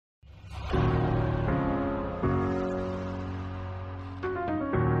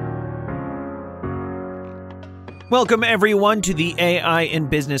Welcome, everyone, to the AI in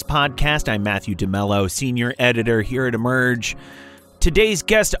Business podcast. I'm Matthew DeMello, Senior Editor here at Emerj. Today's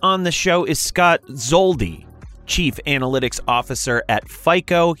guest on the show is Scott Zoldi, Chief Analytics Officer at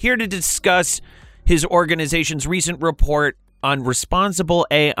FICO, here to discuss his organization's recent report on responsible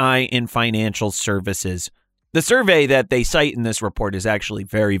AI in financial services. The survey that they cite in this report is actually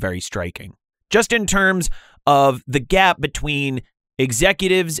very, very striking, just in terms of the gap between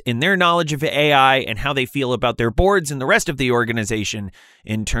executives in their knowledge of AI and how they feel about their boards and the rest of the organization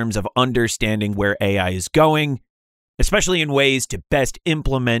in terms of understanding where AI is going, especially in ways to best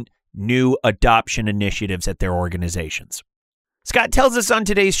implement new adoption initiatives at their organizations. Scott tells us on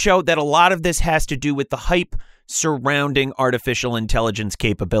today's show that a lot of this has to do with the hype surrounding artificial intelligence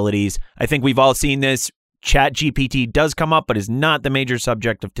capabilities. I think we've all seen this. ChatGPT does come up, but is not the major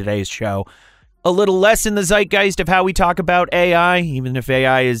subject of today's show. A little less in the zeitgeist of how we talk about AI, even if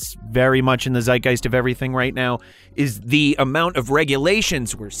AI is very much in the zeitgeist of everything right now, is the amount of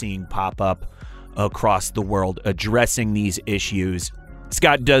regulations we're seeing pop up across the world addressing these issues.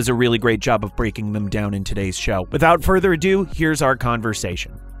 Scott does a really great job of breaking them down in today's show. Without further ado, here's our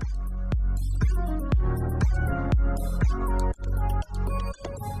conversation.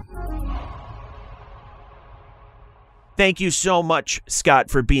 Thank you so much,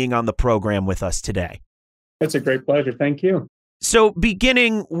 Scott, for being on the program with us today. It's a great pleasure. Thank you. So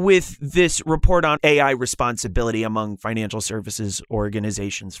beginning with this report on AI responsibility among financial services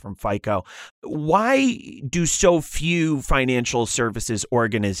organizations from FICO, why do so few financial services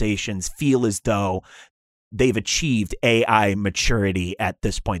organizations feel as though they've achieved AI maturity at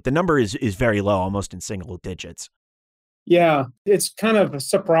this point? The number is very low, almost in single digits. Yeah, it's kind of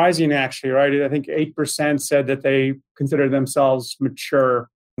surprising, actually, right? I think 8% said that they consider themselves mature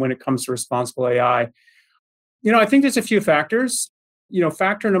when it comes to responsible AI. I think there's a few factors.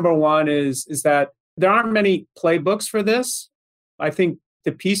 Factor number one is that there aren't many playbooks for this. I think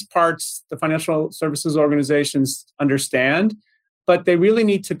the piece parts the financial services organizations understand, but they really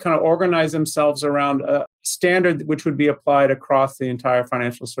need to kind of organize themselves around a standard which would be applied across the entire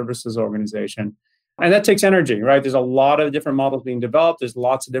financial services organization. And that takes energy, right? There's a lot of different models being developed. There's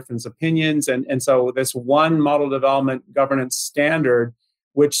lots of different opinions. And so this one model development governance standard,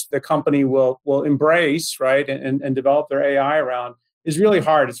 which the company will embrace, right, and develop their AI around, is really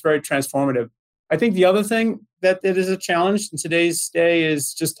hard. It's very transformative. I think the other thing that it is a challenge in today's day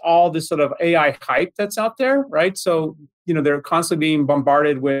is just all this sort of AI hype that's out there, right? So, they're constantly being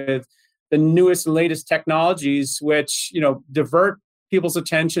bombarded with the newest and latest technologies, which, divert people's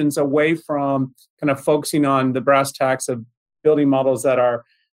attentions away from kind of focusing on the brass tacks of building models that are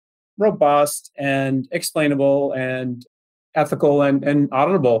robust and explainable and ethical and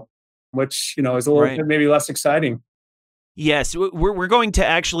auditable, which, is a little bit maybe less exciting. Yes, we're going to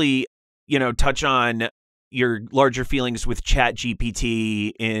actually, touch on your larger feelings with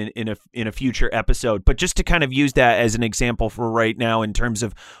ChatGPT in a future episode. But just to kind of use that as an example for right now in terms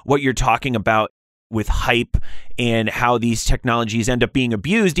of what you're talking about with hype and how these technologies end up being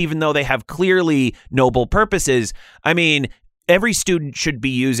abused, even though they have clearly noble purposes. I mean, every student should be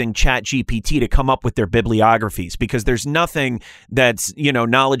using ChatGPT to come up with their bibliographies, because there's nothing that's,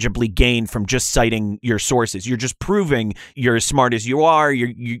 knowledgeably gained from just citing your sources. You're just proving you're as smart as you are.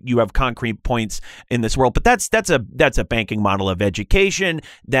 You have concrete points in this world. But that's a banking model of education.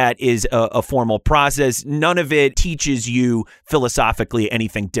 That is a formal process. None of it teaches you philosophically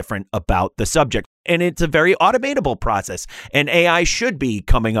anything different about the subject. And it's a very automatable process. And AI should be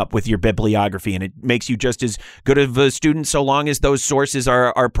coming up with your bibliography, and it makes you just as good of a student so long as those sources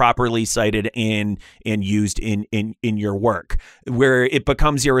are properly cited and used in your work. Where it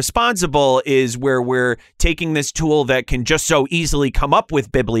becomes irresponsible is where we're taking this tool that can just so easily come up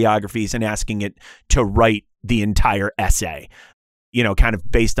with bibliographies and asking it to write the entire essay. Kind of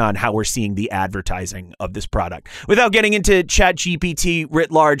based on how we're seeing the advertising of this product. Without getting into ChatGPT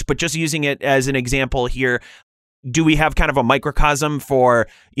writ large, but just using it as an example here, do we have kind of a microcosm for,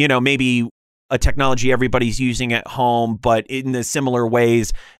 maybe a technology everybody's using at home, but in the similar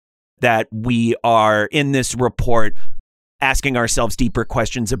ways that we are in this report asking ourselves deeper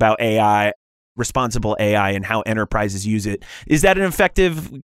questions about AI, responsible AI, and how enterprises use it? Is that an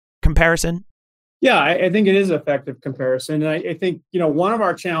effective comparison? Yeah, I think it is an effective comparison. And I think, one of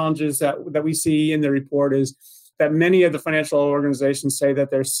our challenges that we see in the report is that many of the financial organizations say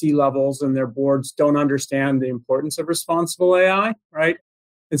that their C-levels and their boards don't understand the importance of responsible AI, right?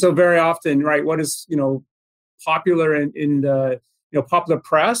 And so very often, right, what is, popular in the, popular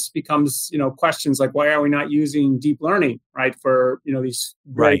press becomes, questions like, why are we not using deep learning, right, for, these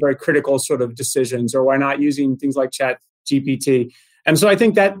very, very critical sort of decisions, or why not using things like ChatGPT? And so I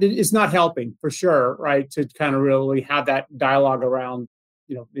think that is not helping for sure, right? To kind of really have that dialogue around,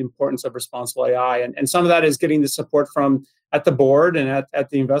 the importance of responsible AI. And some of that is getting the support from at the board and at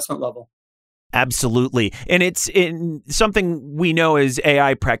the investment level. Absolutely. And it's in something we know as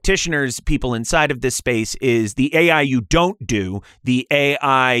AI practitioners, people inside of this space, is the AI you don't do, the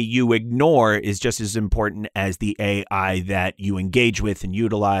AI you ignore is just as important as the AI that you engage with and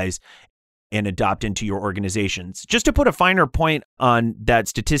utilize and adopt into your organizations. Just to put a finer point on that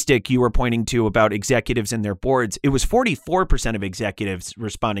statistic you were pointing to about executives and their boards, it was 44% of executives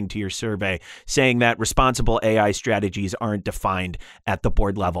responding to your survey saying that responsible AI strategies aren't defined at the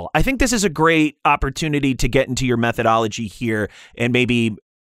board level. I think this is a great opportunity to get into your methodology here and maybe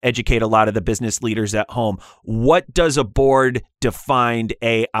educate a lot of the business leaders at home. What does a board defined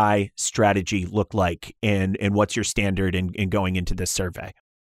AI strategy look like, and what's your standard in going into this survey?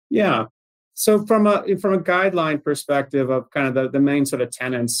 Yeah. So from a guideline perspective of kind of the main sort of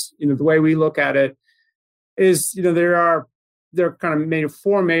tenets, the way we look at it is, there are kind of made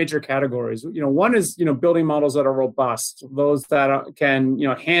four major categories. One is, building models that are robust, those that can,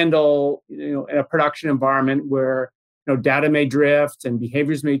 handle, in a production environment where, data may drift and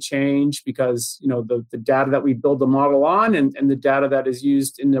behaviors may change because, the data that we build the model on and the data that is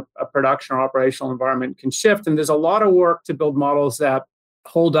used in a production or operational environment can shift. And there's a lot of work to build models that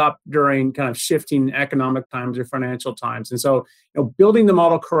hold up during kind of shifting economic times or financial times. And so, building the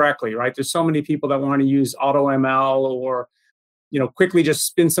model correctly, right? There's so many people that want to use auto ML or, quickly just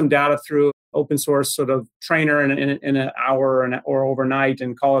spin some data through open source sort of trainer in an hour or overnight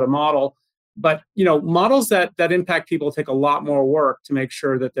and call it a model. But, models that impact people take a lot more work to make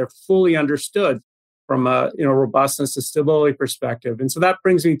sure that they're fully understood from a, robustness to stability perspective. And so that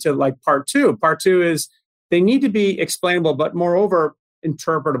brings me to like part two. Part two is they need to be explainable, but moreover,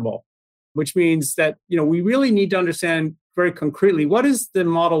 interpretable, which means that, we really need to understand very concretely what is the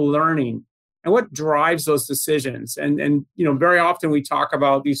model learning and what drives those decisions. And very often we talk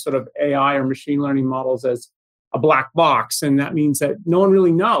about these sort of AI or machine learning models as a black box. And that means that no one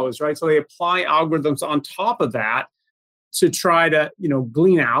really knows, right? So they apply algorithms on top of that to try to,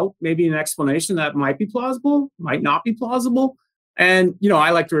 glean out maybe an explanation that might be plausible, might not be plausible. And, I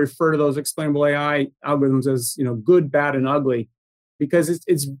like to refer to those explainable AI algorithms as, good, bad, and ugly, because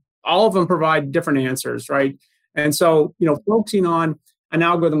it's all of them provide different answers, right? And so, focusing on an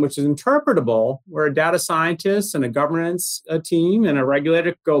algorithm which is interpretable, where a data scientist and a governance team and a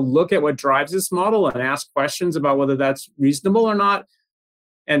regulator go look at what drives this model and ask questions about whether that's reasonable or not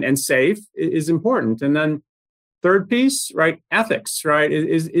and safe is important. And then third piece, right, ethics, right?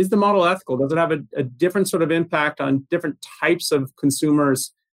 Is the model ethical? Does it have a different sort of impact on different types of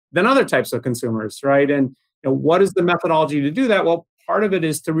consumers than other types of consumers, right? And what is the methodology to do that? Well, part of it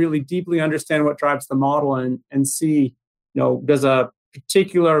is to really deeply understand what drives the model and see, does a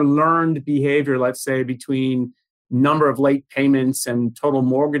particular learned behavior, let's say between number of late payments and total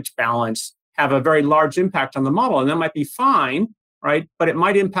mortgage balance, have a very large impact on the model? And that might be fine, right? But it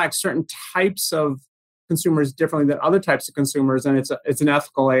might impact certain types of consumers differently than other types of consumers. And it's an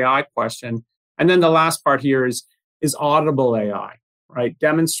ethical AI question. And then the last part here is auditable AI, right?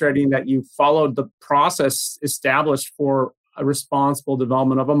 Demonstrating that you followed the process established for a responsible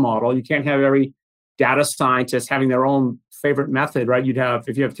development of a model. You can't have every data scientist having their own favorite method, right?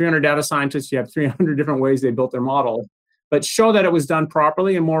 If you have 300 data scientists, you have 300 different ways they built their model, but show that it was done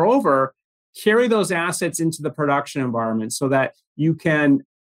properly. And moreover, carry those assets into the production environment so that you can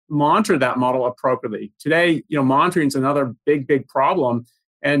monitor that model appropriately. Today, monitoring is another big problem.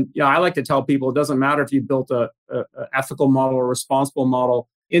 And I like to tell people it doesn't matter if you built a ethical model or responsible model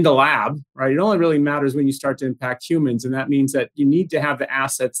in the lab, right? It only really matters when you start to impact humans. And that means that you need to have the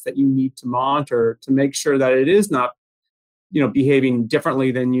assets that you need to monitor to make sure that it is not, behaving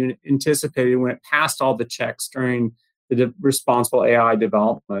differently than you anticipated when it passed all the checks during the responsible AI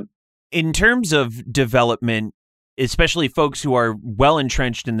development. In terms of development, especially folks who are well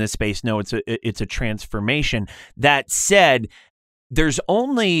entrenched in this space know it's a transformation. That said, there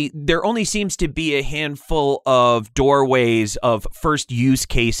only seems to be a handful of doorways of first use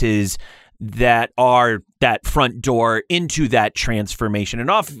cases that are that front door into that transformation.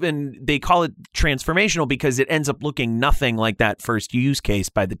 And often they call it transformational because it ends up looking nothing like that first use case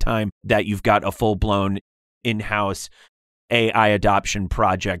by the time that you've got a full-blown in-house AI adoption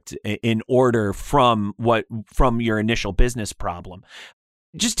project in order from your initial business problem.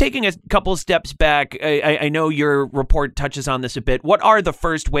 Just taking a couple steps back, I know your report touches on this a bit. What are the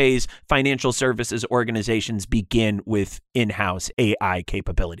first ways financial services organizations begin with in-house AI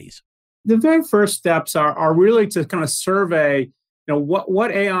capabilities? The very first steps are really to kind of survey,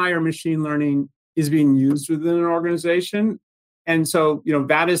 what AI or machine learning is being used within an organization, And so,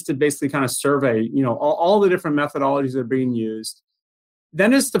 that is to basically kind of survey, all the different methodologies that are being used.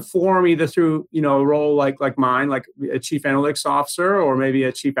 Then it's to form either through, a role like mine, like a chief analytics officer or maybe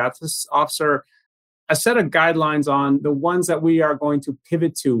a chief ethics officer, a set of guidelines on the ones that we are going to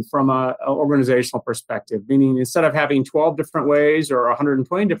pivot to from an organizational perspective, meaning instead of having 12 different ways or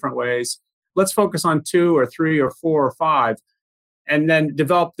 120 different ways, let's focus on 2 or 3 or 4 or 5, and then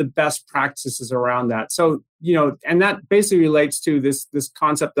develop the best practices around that. So, and that basically relates to this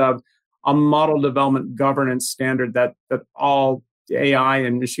concept of a model development governance standard that all AI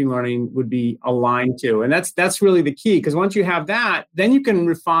and machine learning would be aligned to. And that's really the key, because once you have that, then you can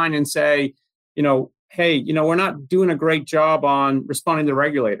refine and say, hey, we're not doing a great job on responding to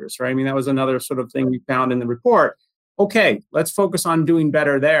regulators, right? I mean, that was another sort of thing we found in the report. Okay, let's focus on doing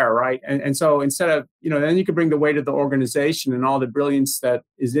better there, right? And so instead of, then you can bring the weight of the organization and all the brilliance that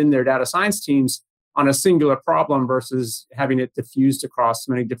is in their data science teams on a singular problem versus having it diffused across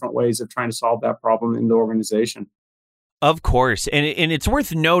many different ways of trying to solve that problem in the organization. Of course. And it's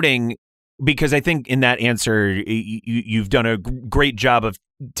worth noting, because I think in that answer, you've done a great job of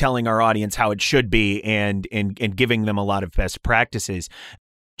telling our audience how it should be and giving them a lot of best practices.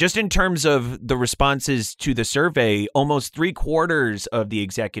 Just in terms of the responses to the survey, almost 3/4 of the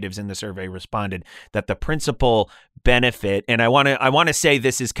executives in the survey responded that the principal benefit, and I want to say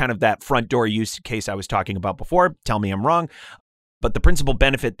this is kind of that front door use case I was talking about before. Tell me I'm wrong. But the principal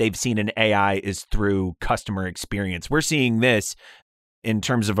benefit they've seen in AI is through customer experience. We're seeing this in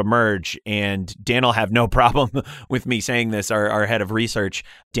terms of Emerj, and Dan will have no problem with me saying this, our head of research,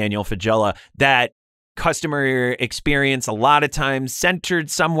 Daniel Fagella, that customer experience a lot of times centered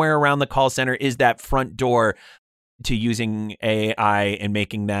somewhere around the call center is that front door to using AI and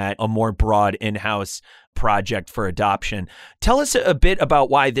making that a more broad in-house project for adoption. Tell us a bit about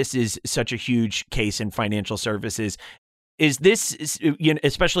why this is such a huge case in financial services. Is this,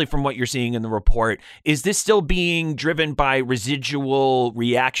 especially from what you're seeing in the report, is this still being driven by residual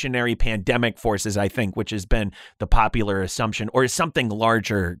reactionary pandemic forces, I think, which has been the popular assumption, or is something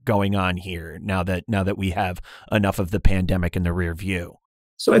larger going on here now that we have enough of the pandemic in the rear view?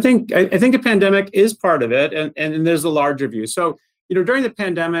 So I think a pandemic is part of it, and there's a larger view. So, during the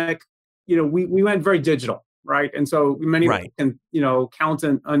pandemic, we went very digital. Right. And so many can, count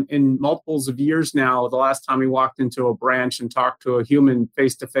in multiples of years now, the last time we walked into a branch and talked to a human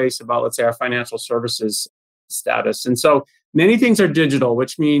face to face about, let's say, our financial services status. And so many things are digital,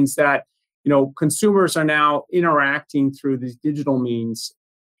 which means that, consumers are now interacting through these digital means.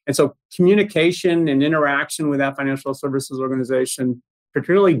 And so communication and interaction with that financial services organization,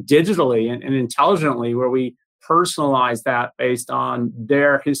 particularly digitally and intelligently, where we personalize that based on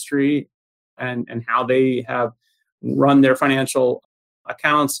their history and how they have run their financial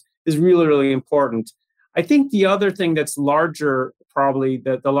accounts, is really, really important. I think the other thing that's larger, probably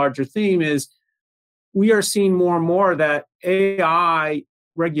the larger theme, is we are seeing more and more that AI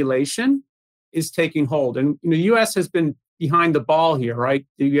regulation is taking hold. And the U.S. has been behind the ball here, right?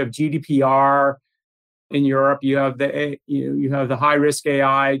 You have GDPR in Europe. You have the high risk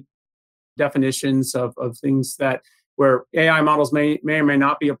AI definitions of things that where AI models may or may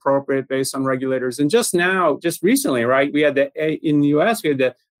not be appropriate based on regulators. And just recently, right, we had in the US, we had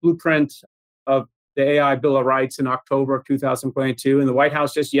the blueprint of the AI Bill of Rights in October of 2022. And the White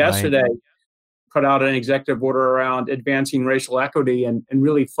House just yesterday put out an executive order around advancing racial equity and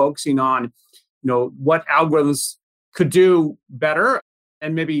really focusing on, what algorithms could do better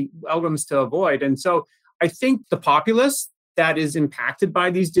and maybe algorithms to avoid. And so I think the populace that is impacted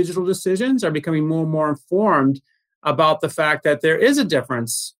by these digital decisions are becoming more and more informed about the fact that there is a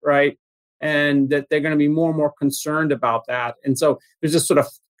difference, right? And that they're going to be more and more concerned about that. And so there's this sort of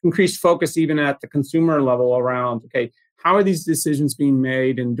increased focus even at the consumer level around, okay, how are these decisions being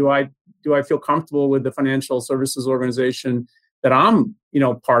made? And do I feel comfortable with the financial services organization that I'm,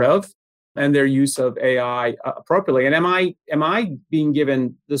 part of, and their use of AI appropriately? And am I being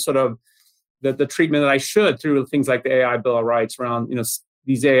given the sort of the treatment that I should through things like the AI Bill of Rights around,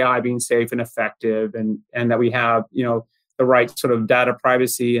 these AI being safe and effective, and that we have, the right sort of data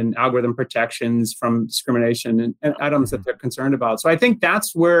privacy and algorithm protections from discrimination and items that they're concerned about. So I think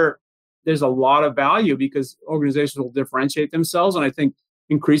that's where there's a lot of value, because organizations will differentiate themselves. And I think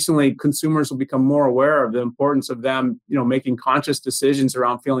increasingly consumers will become more aware of the importance of them, making conscious decisions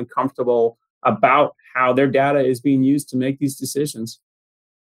around feeling comfortable about how their data is being used to make these decisions.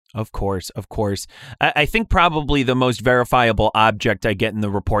 Of course. I think probably the most verifiable object I get in the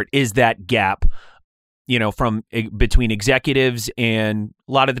report is that gap from between executives and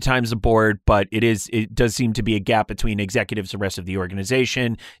a lot of the times the board, but it does seem to be a gap between executives, the rest of the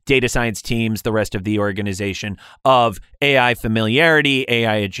organization, data science teams, the rest of the organization, of AI familiarity,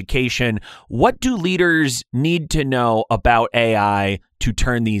 AI education. What do leaders need to know about AI to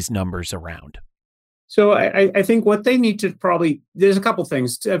turn these numbers around? So I think what they need to there's a couple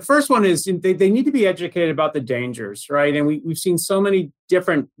things. First one is they need to be educated about the dangers, right? And we've seen so many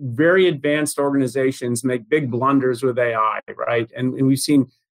different, very advanced organizations make big blunders with AI, right? And we've seen,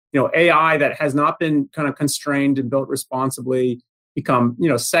 AI that has not been kind of constrained and built responsibly become,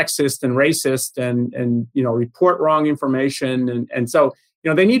 sexist and racist and report wrong information. And so,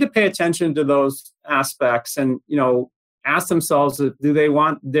 they need to pay attention to those aspects and, ask themselves, do they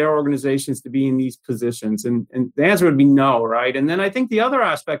want their organizations to be in these positions? And the answer would be no, right? And then I think the other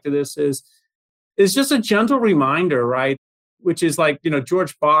aspect of this is just a gentle reminder, right? Which is like,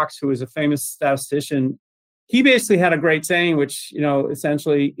 George Box, who is a famous statistician, he basically had a great saying, which,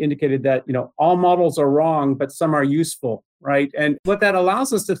 essentially indicated that, all models are wrong, but some are useful, right? And what that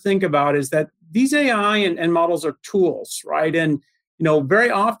allows us to think about is that these AI and models are tools, right? And very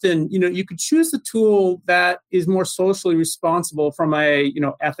often, you could choose the tool that is more socially responsible from a,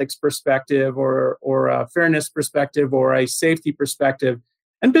 ethics perspective or a fairness perspective or a safety perspective.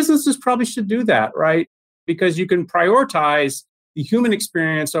 And businesses probably should do that, right? Because you can prioritize the human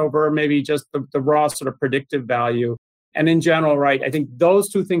experience over maybe just the raw sort of predictive value. And in general, right, I think those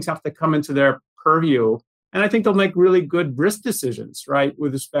two things have to come into their purview. And I think they'll make really good risk decisions, right,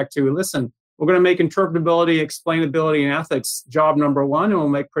 with respect to, listen, we're going to make interpretability, explainability, and ethics job number one, and we'll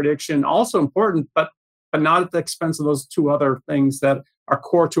make prediction also important, but not at the expense of those two other things that are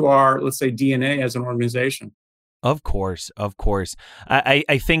core to our, let's say, DNA as an organization. Of course.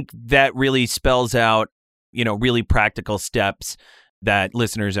 I think that really spells out, really practical steps that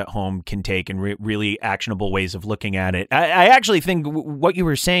listeners at home can take and really actionable ways of looking at it. I actually think what you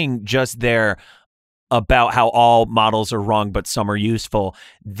were saying just there about how all models are wrong, but some are useful,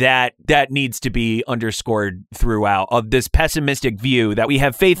 that needs to be underscored throughout, of this pessimistic view that we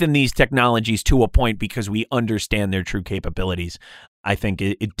have faith in these technologies to a point because we understand their true capabilities. I think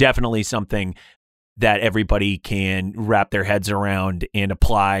it definitely something that everybody can wrap their heads around and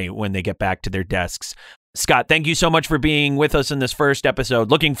apply when they get back to their desks. Scott, thank you so much for being with us in this first episode.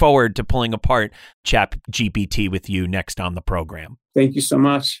 Looking forward to pulling apart ChatGPT with you next on the program. Thank you so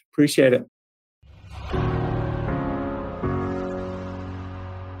much. Appreciate it.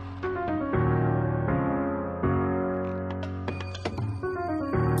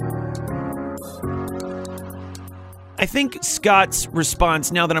 I think Scott's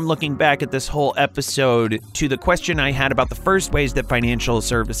response, now that I'm looking back at this whole episode, to the question I had about the first ways that financial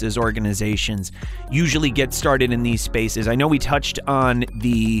services organizations usually get started in these spaces. I know we touched on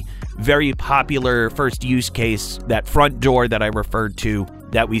the very popular first use case, that front door that I referred to,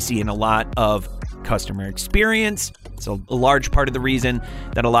 that we see in a lot of customer experience. It's a large part of the reason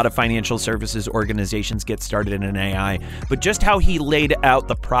that a lot of financial services organizations get started in an AI. But just how he laid out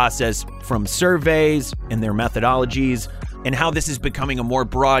the process from surveys and their methodologies, and how this is becoming a more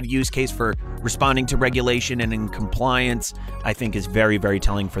broad use case for responding to regulation and in compliance, I think is very, very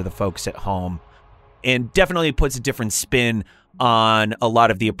telling for the folks at home. And definitely puts a different spin on a lot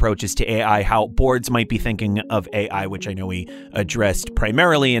of the approaches to AI, how boards might be thinking of AI, which I know we addressed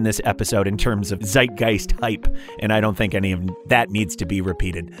primarily in this episode in terms of zeitgeist hype, and I don't think any of that needs to be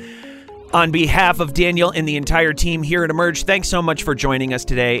repeated. On behalf of Daniel and the entire team here at Emerj, thanks so much for joining us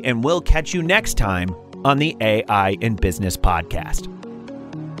today, and we'll catch you next time on the AI in Business podcast.